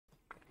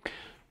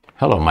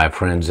Hello my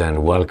friends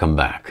and welcome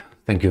back.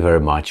 Thank you very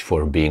much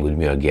for being with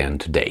me again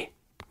today.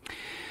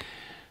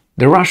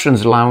 The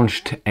Russians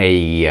launched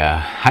a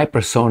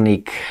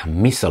hypersonic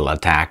missile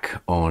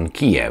attack on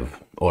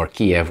Kiev or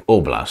Kiev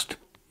Oblast.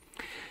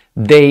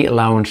 They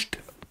launched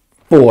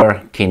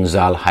 4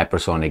 Kinzhal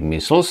hypersonic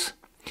missiles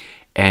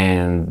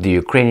and the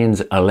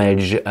Ukrainians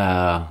allege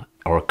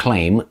or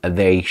claim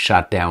they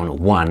shot down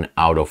 1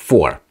 out of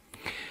 4.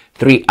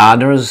 3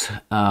 others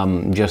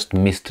just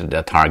missed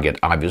the target,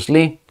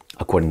 obviously.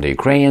 According to the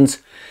Ukrainians,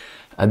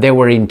 they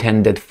were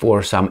intended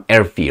for some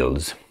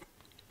airfields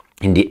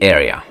in the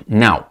area.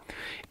 Now,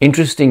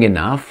 interesting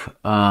enough,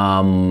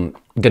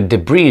 the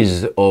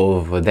debris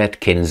of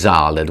that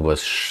Kinzhal that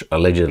was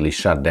allegedly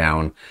shut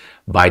down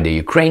by the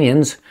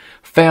Ukrainians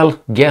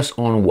fell, guess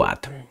on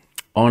what?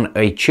 On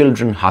a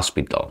children's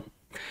hospital.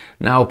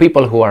 Now,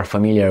 people who are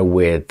familiar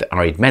with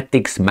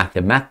arithmetics,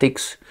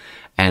 mathematics,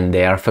 and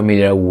they are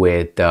familiar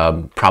with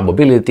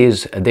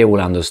probabilities, they will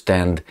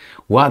understand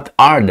what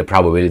are the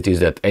probabilities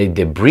that a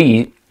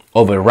debris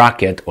of a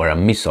rocket or a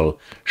missile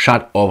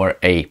shot over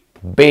a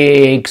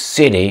big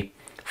city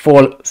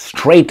fall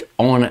straight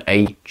on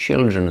a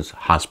children's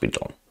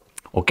hospital.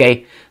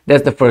 Okay,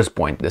 that's the first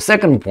point. The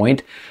second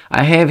point,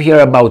 I have here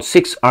about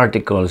 6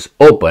 articles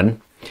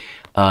open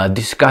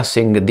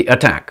discussing the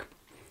attack.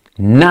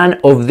 None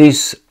of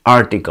these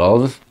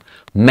articles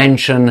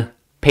mention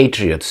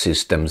Patriot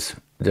systems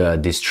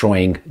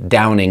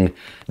downing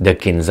the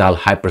Kinzhal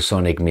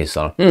hypersonic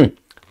missile.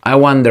 I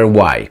wonder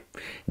why.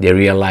 They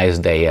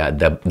realize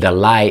the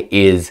lie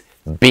is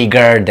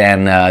bigger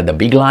than the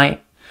big lie,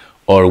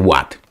 or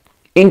what?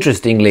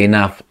 Interestingly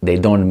enough, they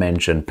don't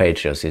mention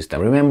Patriot system.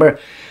 Remember,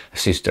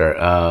 sister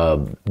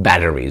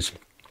batteries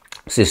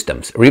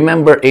systems.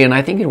 Remember in,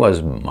 I think it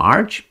was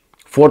March,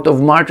 4th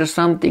of March or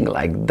something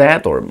like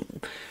that, or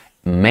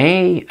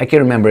May, I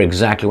can't remember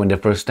exactly when the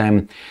first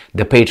time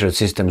the Patriot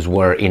systems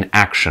were in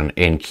action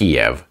in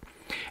Kiev.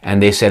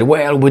 And they said,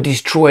 well, we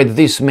destroyed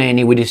this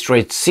many, we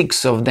destroyed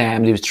 6 of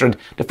them.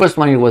 The first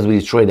one we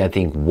destroyed, I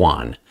think,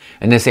 1.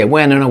 And they said,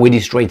 well, no, we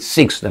destroyed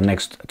 6 the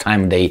next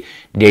time they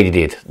did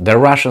it. The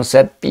Russians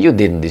said, you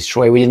didn't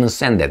destroy, we didn't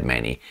send that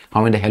many.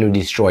 How in the hell you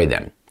destroy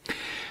them?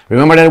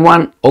 Remember that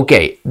one?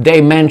 Okay,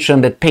 they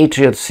mentioned that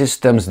Patriot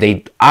systems,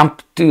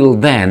 up till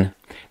then,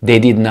 they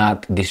did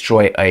not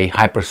destroy a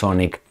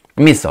hypersonic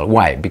missile.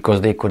 Why?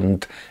 Because they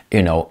couldn't,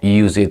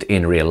 use it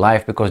in real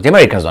life, because the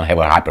Americans don't have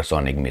a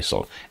hypersonic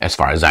missile, as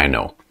far as I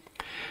know.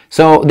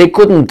 So they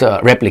couldn't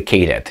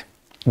replicate it.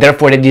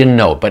 Therefore, they didn't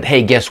know. But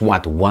hey, guess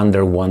what?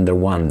 Wonder, wonder,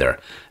 wonder.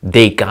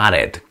 They got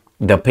it.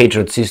 The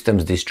Patriot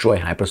systems destroy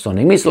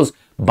hypersonic missiles.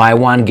 Buy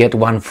one, get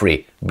one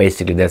free.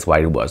 Basically, that's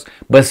what it was.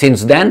 But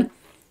since then,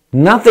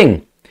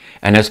 nothing.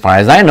 And as far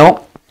as I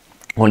know,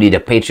 only the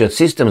Patriot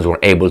systems were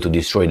able to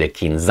destroy the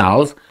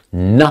Kinzhals,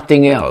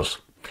 nothing else.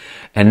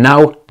 And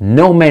now,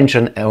 no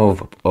mention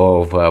of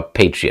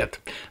Patriot.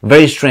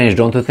 Very strange,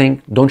 don't you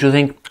think? Don't you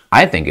think?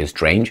 I think it's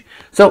strange.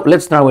 So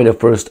let's start with the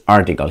first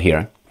article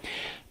here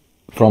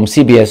from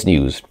CBS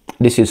News.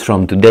 This is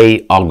from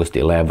today, August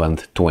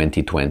 11th,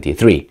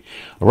 2023.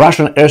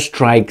 Russian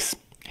airstrikes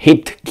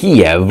hit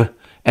Kiev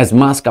as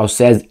Moscow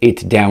says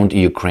it downed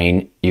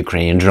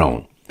Ukrainian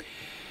drone.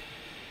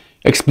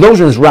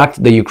 Explosions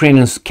rocked the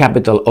Ukrainian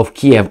capital of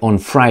Kiev on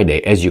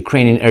Friday as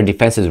Ukrainian air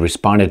defenses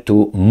responded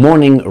to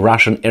morning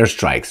Russian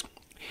airstrikes.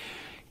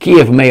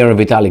 Kiev Mayor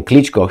Vitaly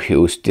Klitschko,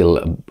 who is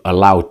still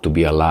allowed to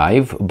be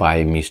alive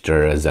by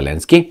Mr.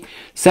 Zelensky,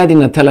 said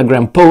in a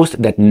Telegram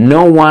post that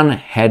no one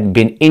had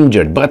been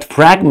injured, but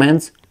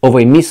fragments of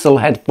a missile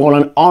had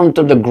fallen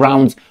onto the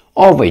grounds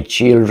of a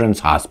children's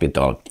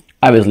hospital.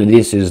 Obviously,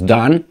 this is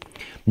done.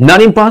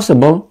 Not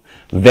impossible.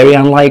 Very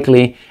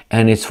unlikely,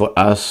 and it's for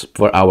us,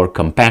 for our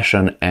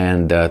compassion,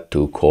 and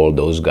to call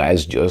those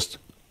guys just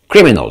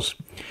criminals.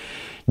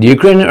 The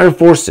Ukrainian Air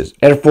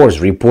Force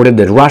reported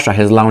that Russia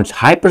has launched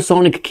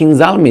hypersonic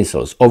Kinzhal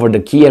missiles over the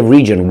Kiev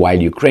region,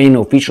 while Ukrainian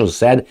officials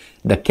said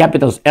the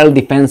capital's air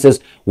defenses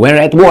were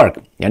at work.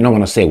 They're not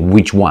going to say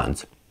which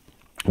ones.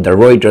 The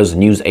Reuters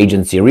news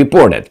agency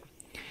reported.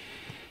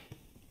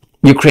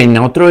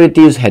 Ukrainian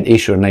authorities had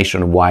issued a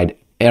nationwide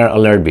air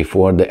alert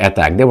before the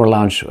attack. They were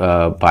launched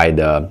by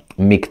the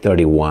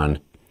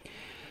MiG-31.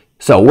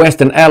 So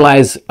Western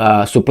allies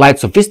supplied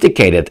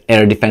sophisticated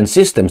air defense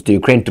systems to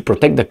Ukraine to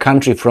protect the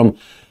country from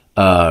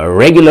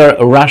regular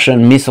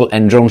Russian missile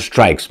and drone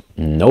strikes.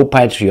 No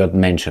Patriot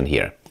mentioned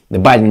here. The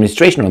Biden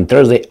administration on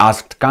Thursday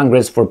asked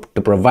Congress to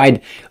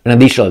provide an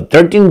additional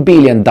 $13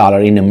 billion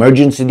in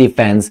emergency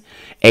defense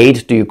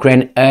aid to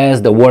Ukraine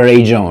as the war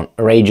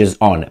rages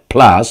on.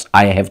 Plus,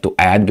 I have to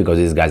add, because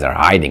these guys are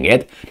hiding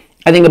it,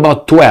 I think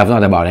about 12,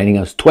 not about anything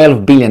else,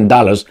 $12 billion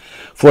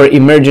for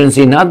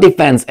emergency, not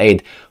defense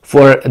aid,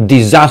 for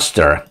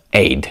disaster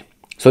aid.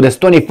 So there's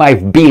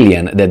 25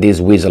 billion that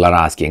these weasel are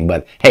asking.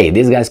 But hey,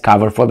 these guys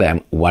cover for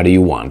them. What do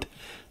you want?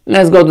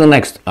 Let's go to the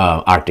next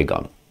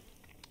article.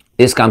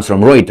 This comes from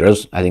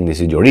Reuters. I think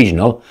this is the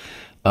original,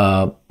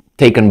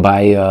 taken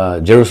by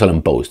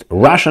Jerusalem Post.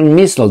 Russian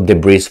missile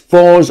debris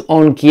falls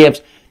on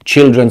Kiev's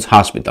children's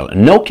hospital.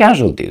 No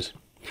casualties.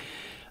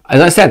 As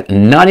I said,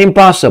 not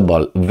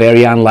impossible,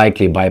 very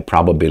unlikely by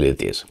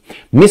probabilities.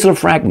 Missile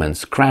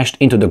fragments crashed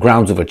into the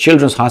grounds of a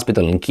children's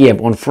hospital in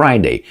Kiev on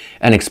Friday,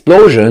 and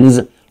explosions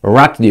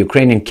rocked the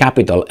Ukrainian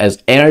capital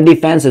as air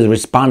defenses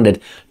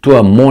responded to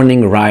a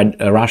morning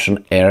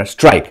Russian air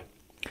strike.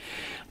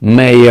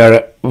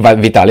 Mayor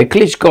Vitaly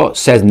Klitschko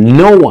says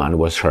no one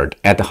was hurt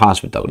at the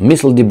hospital.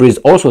 Missile debris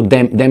also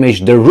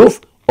damaged the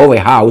roof of a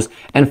house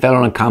and fell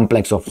on a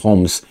complex of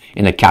homes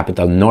in the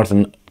capital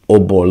northern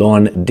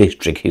Obolon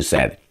district, he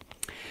said.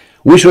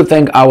 We should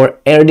thank our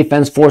air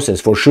defense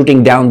forces for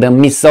shooting down the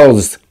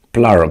missiles,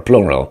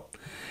 plural.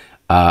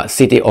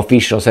 City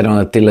officials said on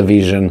the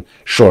television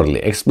shortly.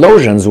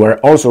 Explosions were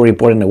also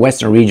reported in the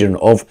western region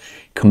of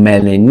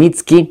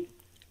Khmelnytsky,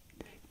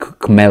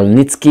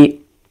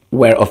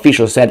 where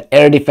officials said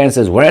air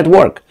defenses were at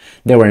work.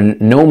 There were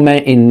no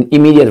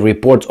immediate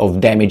reports of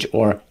damage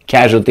or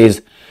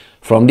casualties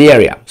from the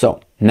area.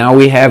 So now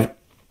we have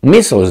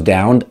missiles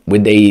down,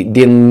 but they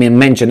didn't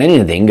mention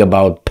anything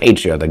about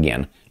Patriot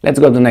again. Let's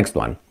go to the next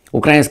one.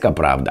 Ukrainska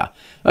Pravda.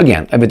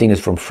 Again, everything is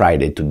from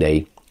Friday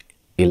today,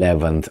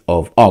 11th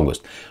of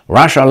August.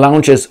 Russia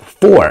launches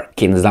 4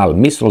 Kinzhal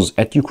missiles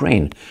at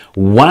Ukraine.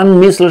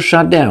 1 missile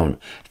shot down.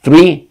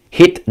 3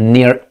 hit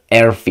near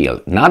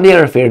airfield. Not the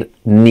airfield,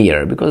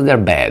 near, because they're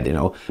bad,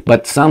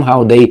 But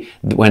somehow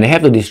when they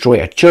have to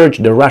destroy a church,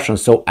 the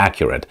Russians so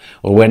accurate.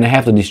 Or when they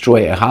have to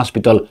destroy a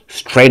hospital,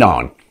 straight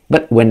on.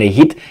 But when they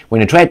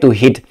try to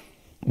hit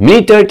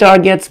military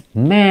targets,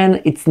 man,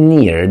 it's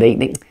near.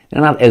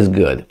 They're not as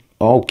good.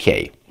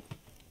 Okay,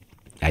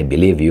 I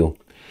believe you.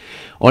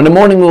 On the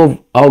morning of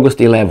August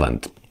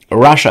 11th,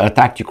 Russia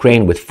attacked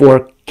Ukraine with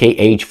 4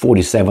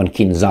 Kh-47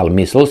 Kinzhal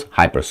missiles,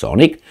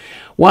 hypersonic,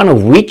 one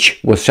of which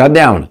was shot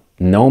down.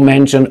 No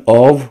mention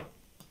of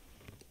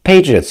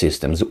Patriot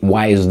systems.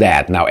 Why is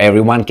that? Now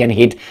everyone can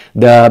hit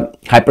the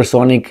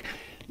hypersonic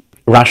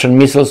Russian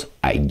missiles?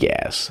 I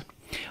guess.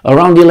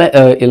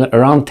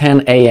 Around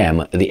 10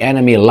 a.m., the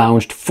enemy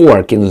launched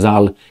 4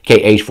 Kinzhal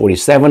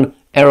Kh-47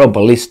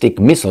 aeroballistic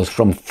missiles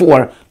from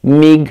 4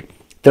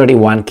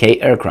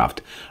 MiG-31K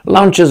aircraft.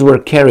 Launches were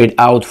carried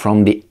out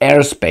from the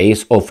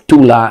airspace of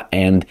Tula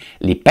and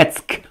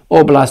Lipetsk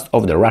Oblast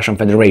of the Russian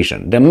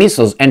Federation. The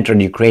missiles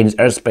entered Ukraine's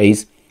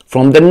airspace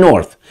from the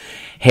north,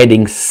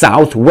 heading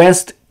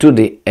southwest to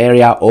the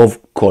area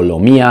of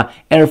Kolomia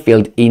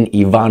airfield in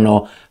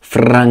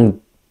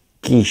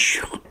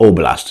Ivano-Frankivsk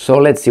Oblast. So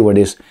let's see where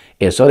this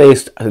is. So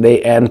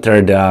they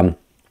entered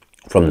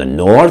from the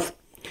north,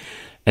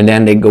 and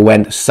then they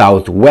went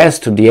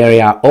southwest to the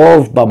area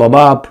of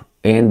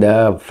in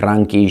the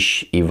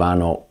Frankivsk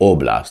Ivano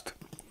Oblast.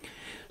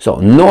 So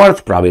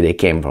north, probably they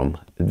came from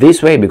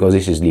this way, because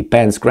this is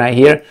Lipetsk right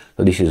here.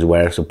 So this is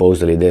where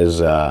supposedly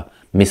these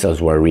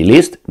missiles were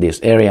released, this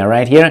area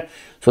right here.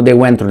 So they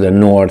went through the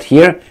north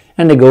here,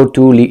 and they go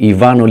to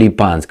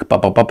Ivano-Lipansk,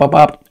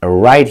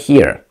 right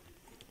here.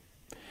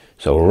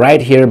 So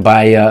right here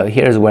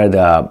here's where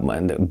the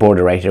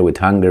border right here with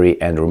Hungary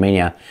and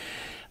Romania.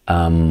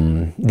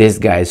 These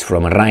guys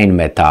from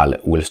Rheinmetall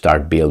will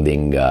start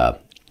building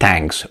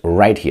tanks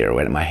right here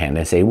with my hand.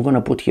 They say, we're going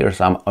to put here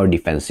some air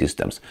defense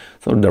systems.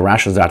 So the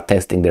Russians are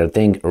testing their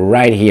thing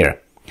right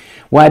here.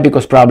 Why?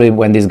 Because probably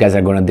when these guys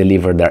are going to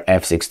deliver their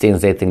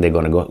F-16s, they think they're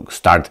going to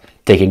start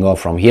taking off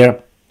from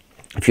here.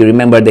 If you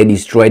remember, they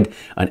destroyed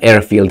an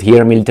airfield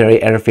here, military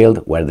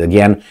airfield, where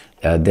again,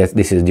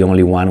 this is the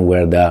only one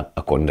where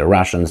according to the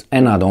Russians,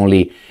 and not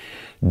only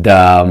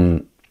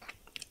the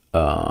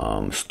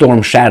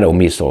Storm Shadow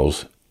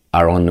missiles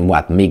are on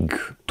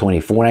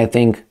MiG-24, I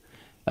think,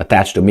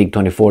 attached to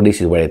MiG-24. This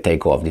is where they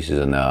take off. This is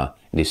in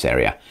this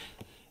area.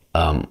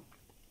 How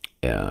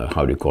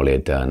do you call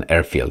it? An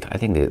airfield. I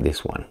think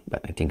this one,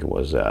 but I think it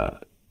was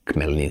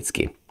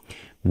Khmelnytsky.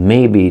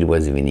 Maybe it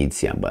was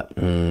Vinnytsia, but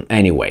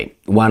anyway,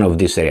 one of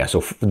this area.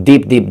 So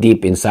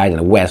deep inside in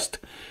the west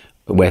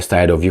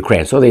side of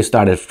Ukraine. So they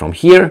started from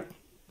here,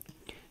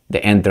 they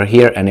enter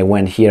here, and they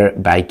went here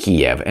by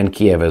Kiev, and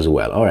Kiev as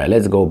well. All right,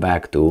 let's go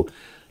back to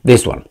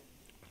this one.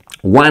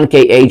 1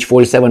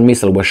 Kh-47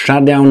 missile was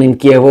shot down in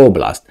Kiev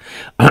Oblast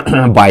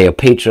by a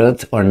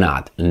Patriot or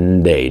not.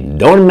 They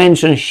don't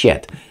mention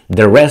shit.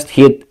 The rest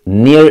hit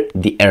near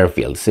the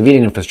airfield.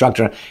 Civilian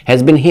infrastructure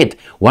has been hit.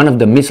 One of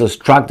the missiles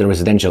struck the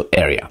residential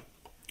area.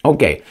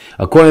 Okay,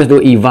 according to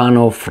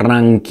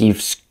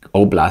Ivano-Frankivsk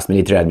Oblast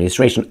Military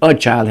Administration, a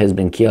child has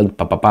been killed.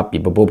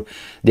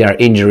 There are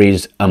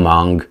injuries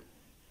among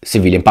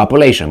civilian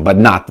population, but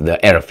not the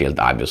airfield,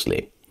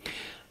 obviously.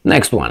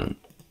 Next one.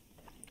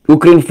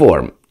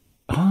 Ukrinform.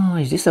 Oh,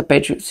 is this a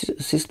Patriot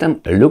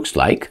system? Looks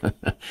like.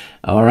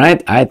 All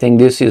right, I think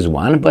this is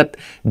one, but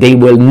they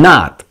will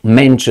not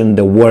mention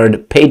the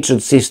word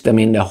Patriot system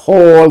in the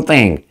whole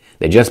thing.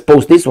 They just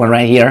post this one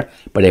right here,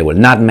 but they will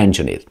not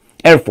mention it.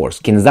 Air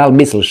Force, Kinzhal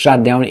missile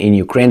shot down in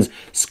Ukraine's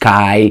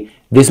sky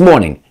this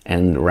morning,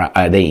 and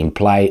they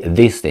imply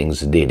these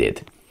things did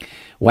it.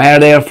 Why are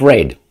they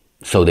afraid?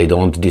 So they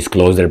don't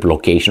disclose their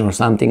location or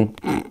something?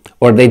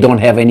 Or they don't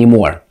have any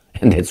more?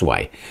 And that's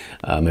why.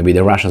 Maybe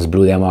the Russians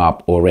blew them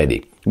up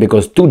already.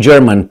 Because 2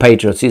 German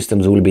Patriot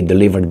systems will be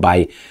delivered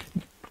by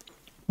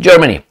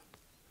Germany,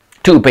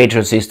 2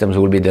 Patriot systems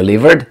will be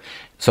delivered,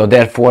 so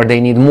therefore they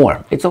need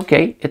more. It's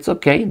okay,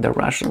 the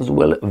Russians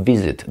will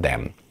visit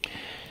them.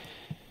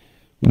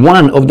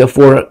 One of the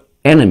 4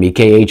 enemy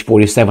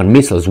Kh-47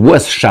 missiles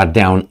was shot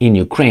down in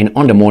Ukraine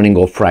on the morning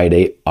of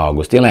Friday,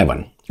 August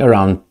 11.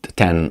 Around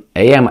 10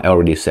 a.m., I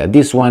already said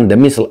this one, the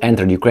missile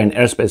entered Ukraine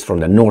airspace from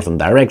the northern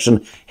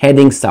direction,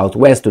 heading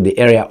southwest to the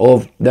area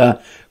of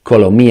the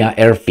Kolomia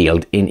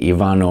airfield in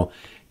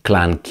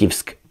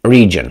Ivano-Klankivsk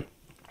region.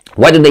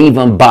 Why do they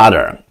even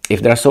bother?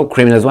 If they're so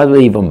criminals, why do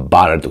they even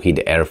bother to hit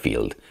the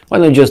airfield? Why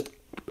don't they just,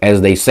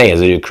 as they say, as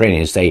the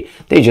Ukrainians say,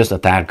 they just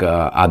attack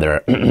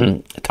other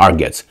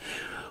targets?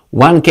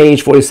 One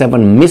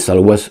Kh-47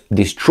 missile was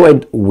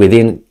destroyed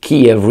within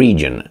Kiev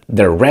region.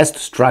 The rest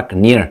struck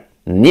near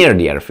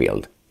the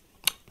airfield.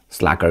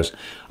 Slackers.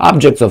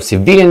 Objects of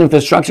civilian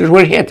infrastructure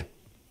were hit,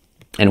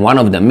 and one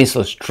of the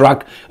missiles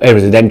struck a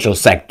residential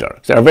sector.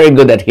 So they're very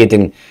good at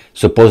hitting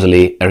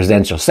supposedly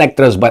residential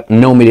sectors, but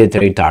no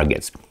military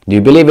targets. Do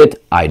you believe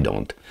it? I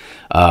don't.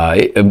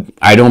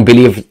 I don't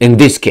believe in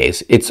this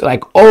case. It's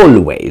like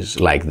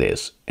always like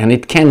this, and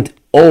it can't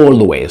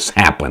always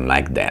happen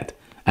like that.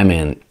 I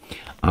mean,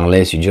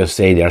 unless you just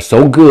say they are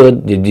so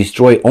good, they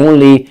destroy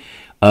only...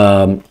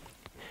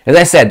 as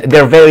I said,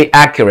 they're very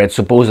accurate,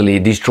 supposedly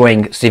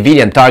destroying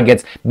civilian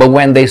targets, but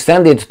when they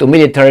send it to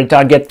military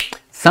target,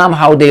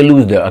 somehow they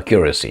lose the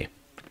accuracy.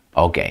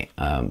 Okay,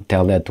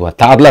 tell that to a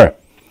toddler.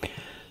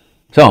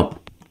 So,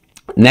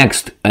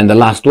 next and the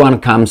last one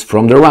comes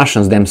from the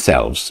Russians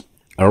themselves.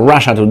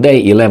 Russia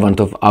Today, 11th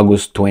of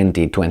August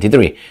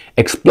 2023.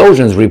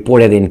 Explosions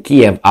reported in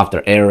Kiev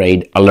after air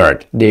raid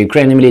alert. The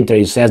Ukrainian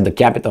military says the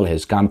capital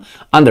has come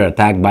under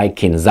attack by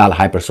Kinzhal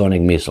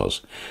hypersonic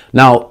missiles.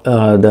 Now,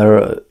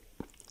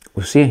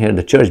 we see here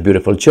the church,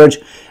 beautiful church,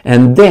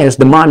 and there's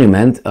the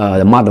monument,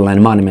 the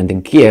Motherland Monument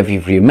in Kiev,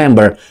 if you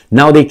remember.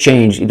 Now they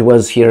changed, it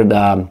was here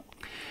the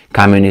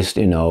communist,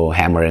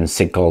 hammer and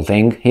sickle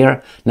thing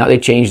here. Now they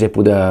changed, they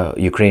put a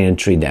Ukrainian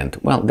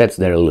trident. Well, that's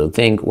their little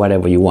thing,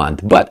 whatever you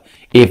want. But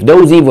if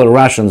those evil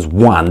Russians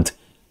want,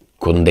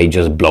 couldn't they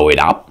just blow it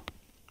up?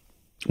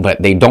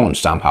 But they don't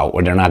somehow,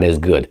 or they're not as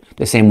good.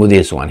 The same with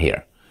this one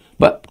here.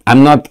 But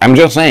I'm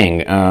just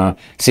saying,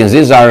 since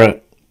these are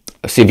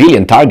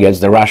civilian targets,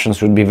 the Russians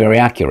should be very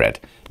accurate,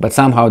 but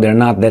somehow they're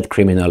not that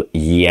criminal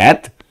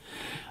yet.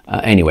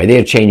 Anyway,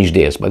 they changed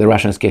this, but the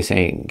Russians can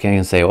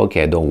say,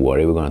 okay, don't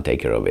worry, we're going to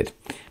take care of it.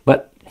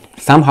 But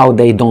somehow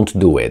they don't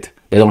do it.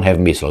 They don't have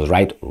missiles,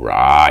 right?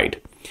 Right.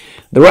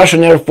 The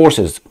Russian Air Force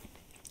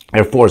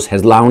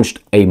has launched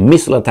a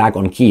missile attack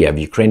on Kiev,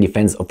 Ukraine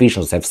defense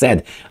officials have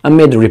said,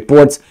 amid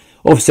reports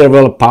of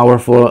several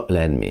powerful,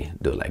 let me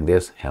do like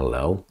this,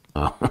 hello,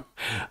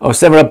 of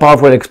several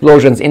powerful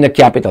explosions in the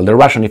capital. The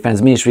Russian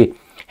Defense Ministry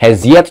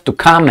has yet to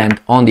comment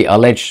on the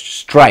alleged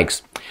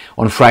strikes.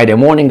 On Friday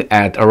morning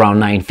at around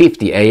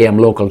 9:50 a.m.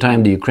 local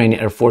time, the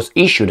Ukrainian Air Force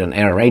issued an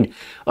air raid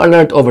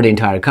alert over the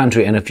entire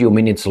country, and a few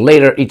minutes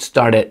later it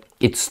stated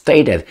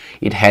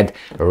it had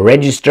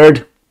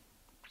registered,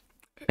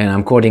 and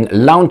I'm quoting,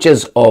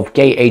 launches of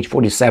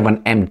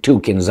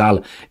Kh-47M2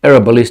 Kinzhal air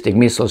ballistic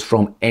missiles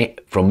from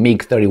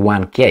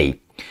MiG-31K.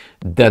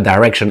 The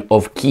direction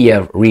of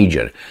Kiev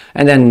region.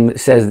 And then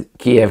says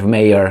Kiev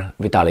Mayor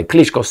Vitaly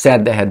Klitschko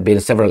said there had been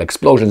several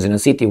explosions in the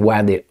city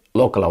while the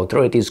local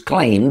authorities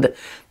claimed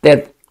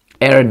that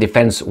air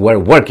defense were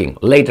working.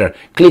 Later,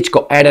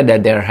 Klitschko added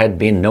that there had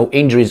been no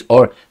injuries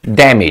or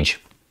damage.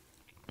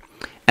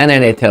 And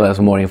then they tell us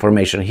more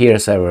information here,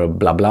 several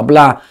blah blah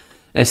blah.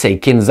 They say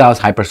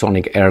Kinzhal's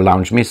hypersonic air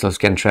launch missiles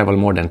can travel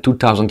more than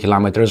 2,000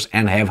 kilometers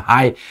and have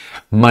high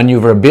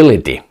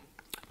maneuverability,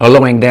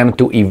 allowing them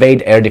to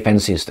evade air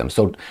defense systems.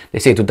 So they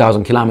say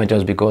 2,000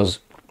 kilometers because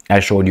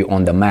I showed you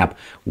on the map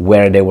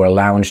where they were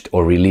launched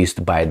or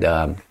released by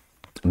the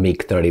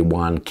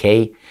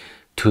MiG-31K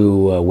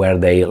to where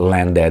they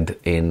landed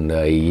in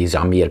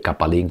Izamir,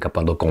 Kapalin,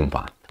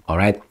 Kapadokompa. All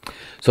right.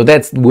 So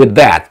that's with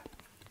that.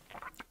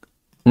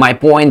 My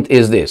point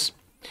is this: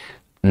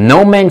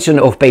 no mention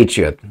of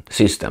Patriot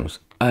systems.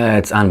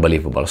 It's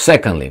unbelievable.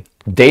 Secondly,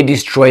 they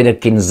destroyed the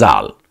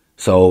Kinzhal.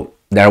 So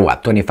they're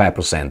what,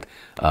 25%,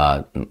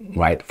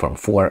 right? From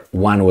 4,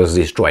 1 was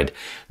destroyed.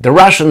 The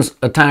Russians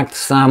attacked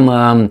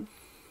some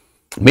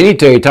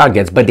military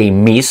targets, but they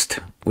missed.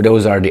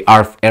 Those are the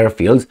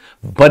airfields.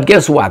 But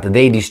guess what?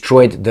 They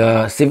destroyed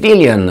the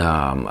civilian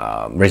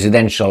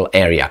residential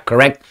area,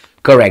 correct?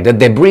 Correct. The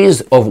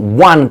debris of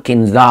one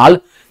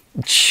Kinzhal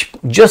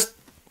just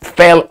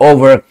fell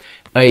over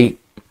a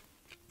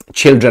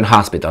children's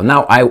hospital.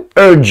 Now, I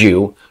urge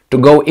you to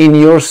go in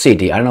your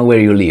city. I don't know where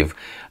you live.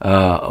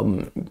 How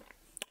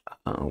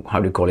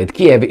do you call it?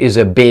 Kiev is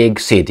a big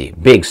city.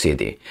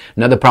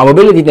 Now, the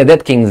probability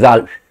that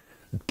Kinzhal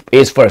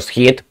is first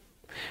hit,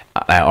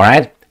 all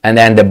right, and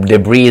then the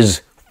debris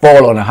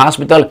fall on a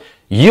hospital,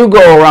 you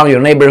go around your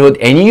neighborhood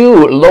and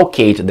you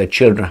locate the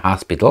children's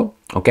hospital,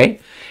 okay?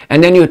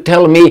 And then you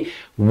tell me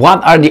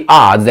what are the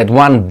odds that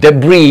one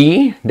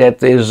debris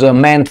that is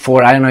meant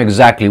for, I don't know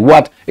exactly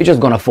what, it's just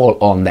gonna fall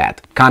on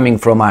that, coming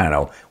from, I don't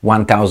know,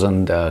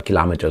 1,000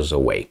 kilometers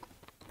away.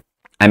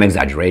 I'm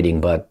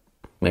exaggerating, but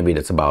maybe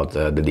that's about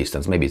the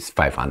distance. Maybe it's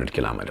 500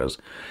 kilometers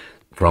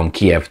from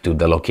Kiev to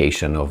the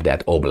location of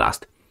that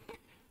oblast.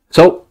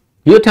 So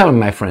you tell me,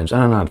 my friends,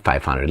 not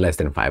 500, less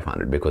than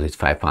 500, because it's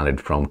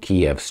 500 from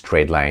Kiev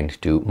straight line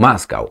to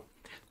Moscow.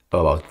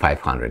 About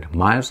 500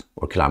 miles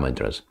or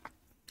kilometers.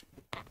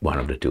 One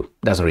of the two.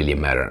 Doesn't really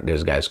matter.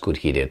 These guys could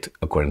hit it,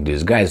 according to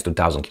these guys,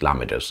 2,000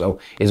 kilometers. So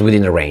it's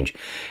within the range.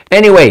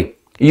 Anyway,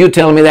 you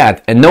tell me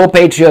that. And no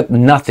Patriot,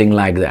 nothing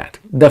like that.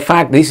 The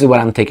fact, this is what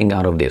I'm taking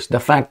out of this. The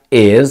fact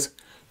is,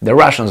 the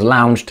Russians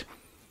launched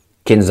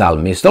Kinzhal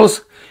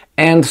missiles,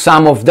 and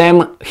some of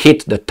them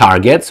hit the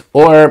targets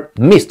or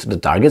missed the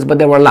targets, but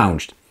they were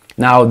launched.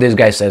 Now this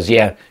guy says,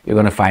 yeah, you're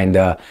going to find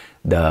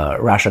the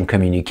Russian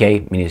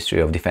communique,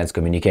 Ministry of Defense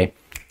communique.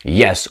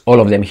 Yes,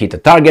 all of them hit the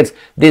targets.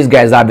 These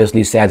guys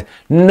obviously said,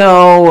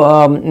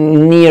 no,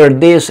 near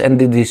this, and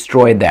they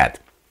destroyed that.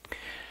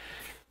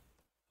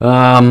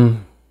 No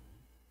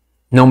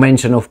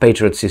mention of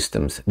Patriot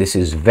systems. This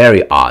is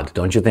very odd,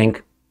 don't you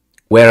think?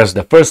 Whereas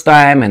the first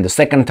time and the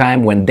second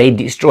time when they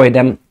destroyed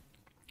them,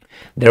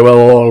 they were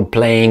all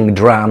playing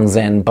drums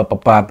and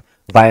pop,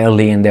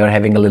 violin. They were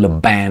having a little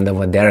band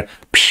over there.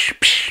 Psh,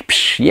 psh,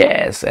 psh,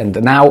 yes, and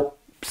now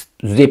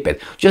zip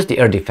it. Just the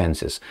air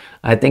defenses.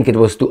 I think it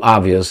was too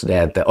obvious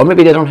that, or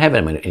maybe they don't have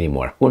them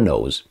anymore. Who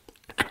knows?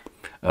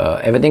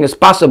 Everything is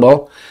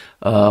possible,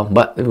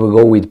 but we'll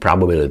go with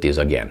probabilities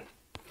again.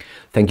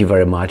 Thank you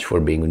very much for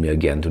being with me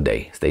again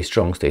today. Stay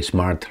strong, stay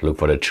smart, look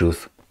for the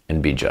truth,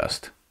 and be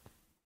just.